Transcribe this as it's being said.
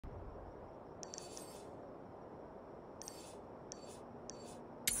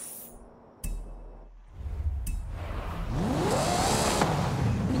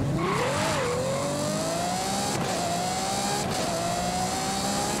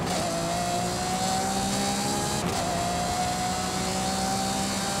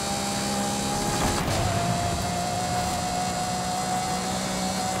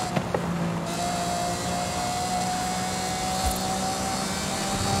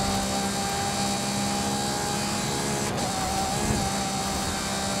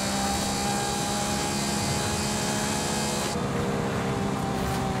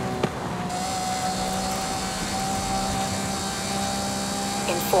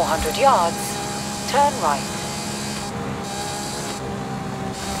400 yards, turn right.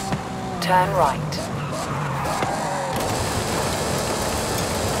 Turn right.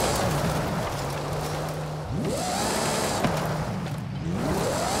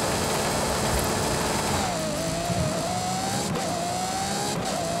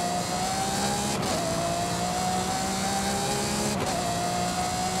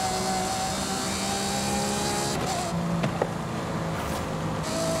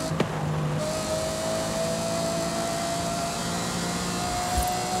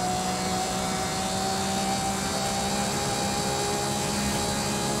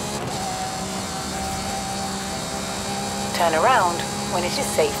 Turn around when it is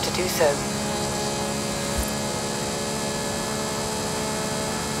safe to do so.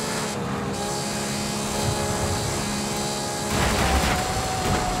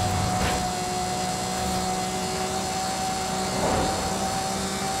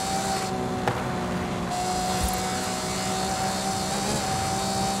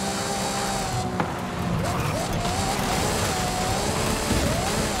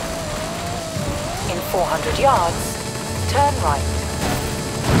 In 400 yards, turn right.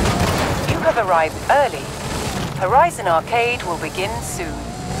 You have arrived early. Horizon Arcade will begin soon.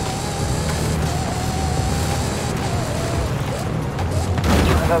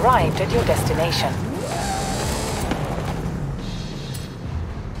 You have arrived at your destination.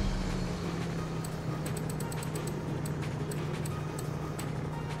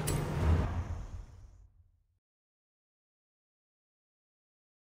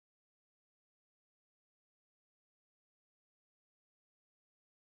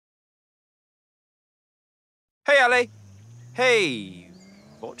 Hey, Ale. Hey,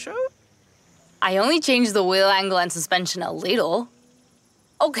 Vocho? I only changed the wheel angle and suspension a little.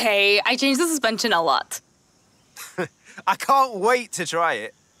 Okay, I changed the suspension a lot. I can't wait to try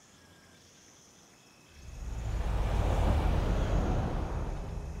it.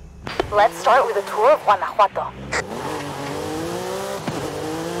 Let's start with a tour of Guanajuato.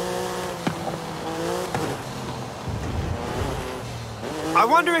 I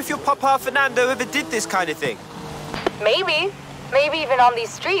wonder if your Papa Fernando ever did this kind of thing. Maybe. Maybe even on these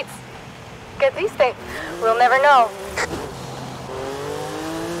streets. Que triste. We'll never know.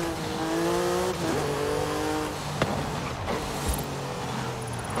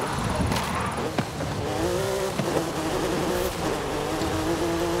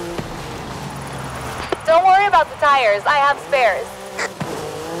 Don't worry about the tires. I have spares.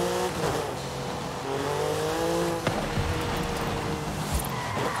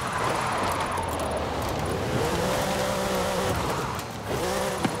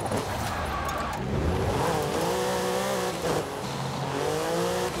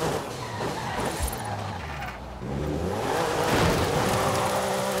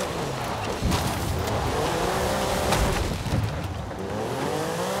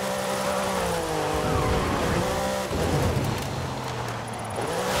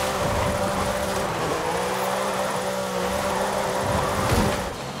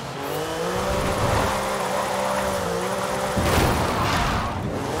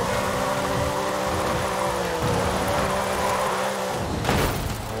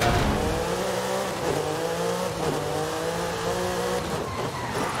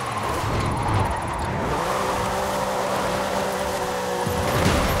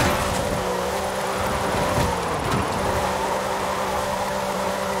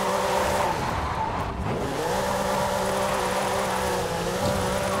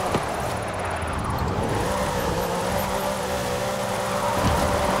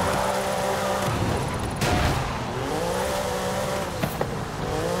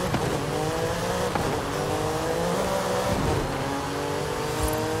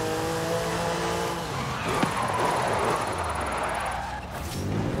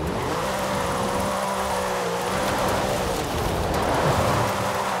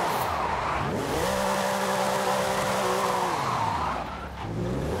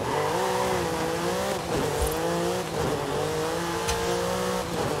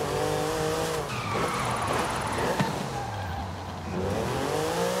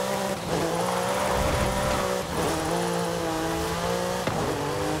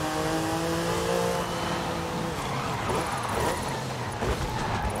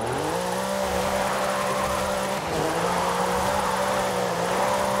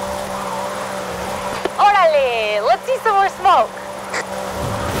 Let's see some more smoke.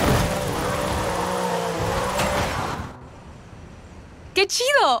 Que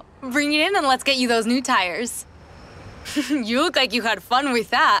chido! Bring it in and let's get you those new tires. You look like you had fun with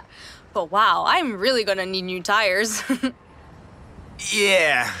that. But wow, I'm really gonna need new tires.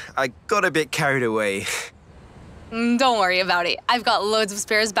 Yeah, I got a bit carried away. Don't worry about it. I've got loads of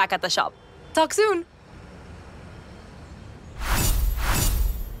spares back at the shop. Talk soon.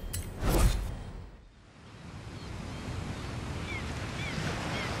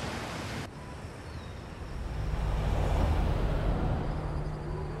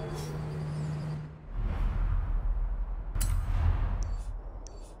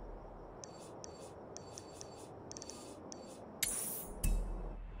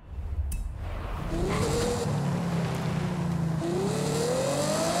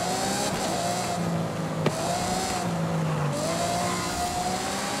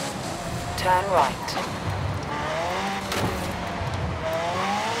 Turn right.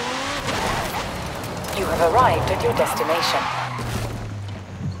 You have arrived at your destination.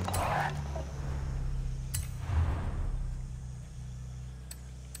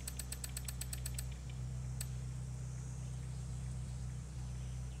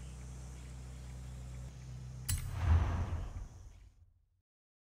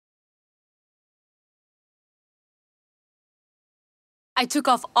 I took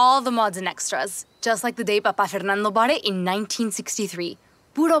off all the mods and extras, just like the day Papa Fernando bought it in 1963.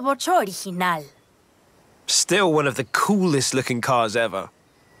 Puro Vocho original. Still one of the coolest looking cars ever.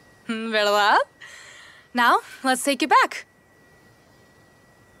 ¿Verdad? Now, let's take it back.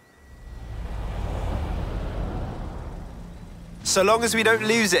 So long as we don't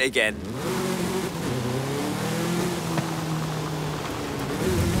lose it again.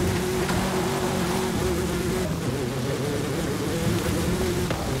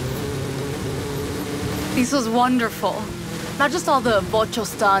 This was wonderful. Not just all the Vocho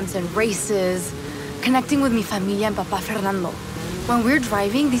stunts and races, connecting with mi familia and Papa Fernando. When we're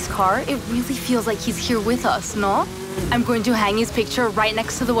driving this car, it really feels like he's here with us, no? I'm going to hang his picture right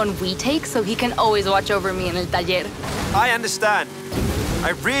next to the one we take so he can always watch over me in el taller. I understand.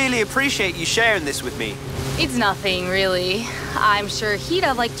 I really appreciate you sharing this with me. It's nothing, really. I'm sure he'd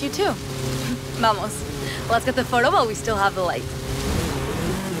have liked you too. Vamos. Let's get the photo while we still have the light.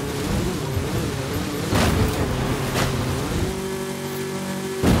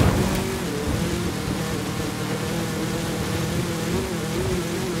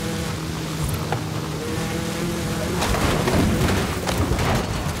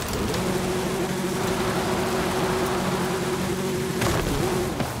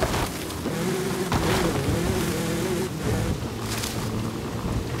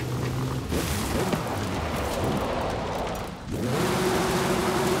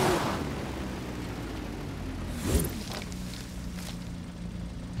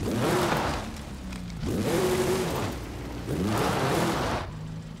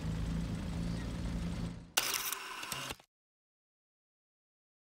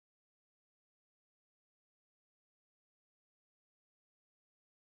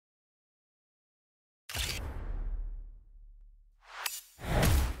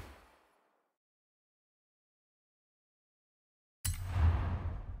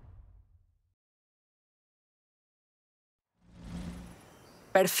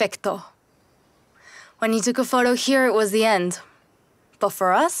 Perfecto. When he took a photo here, it was the end. But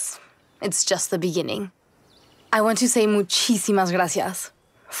for us, it's just the beginning. I want to say muchísimas gracias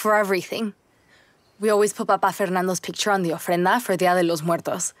for everything. We always put Papa Fernando's picture on the ofrenda for Dia de los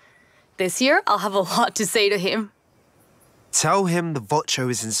Muertos. This year, I'll have a lot to say to him. Tell him the Vocho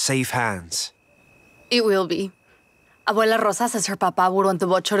is in safe hands. It will be. Abuela Rosa says her papa would want the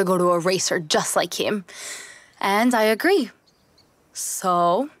Vocho to go to a racer just like him. And I agree.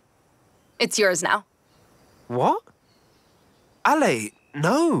 So, it's yours now. What? Ale,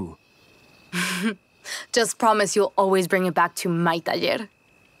 no. Just promise you'll always bring it back to my taller.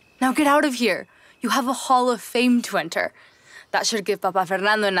 Now get out of here. You have a Hall of Fame to enter. That should give Papa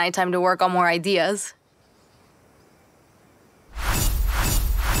Fernando and I time to work on more ideas.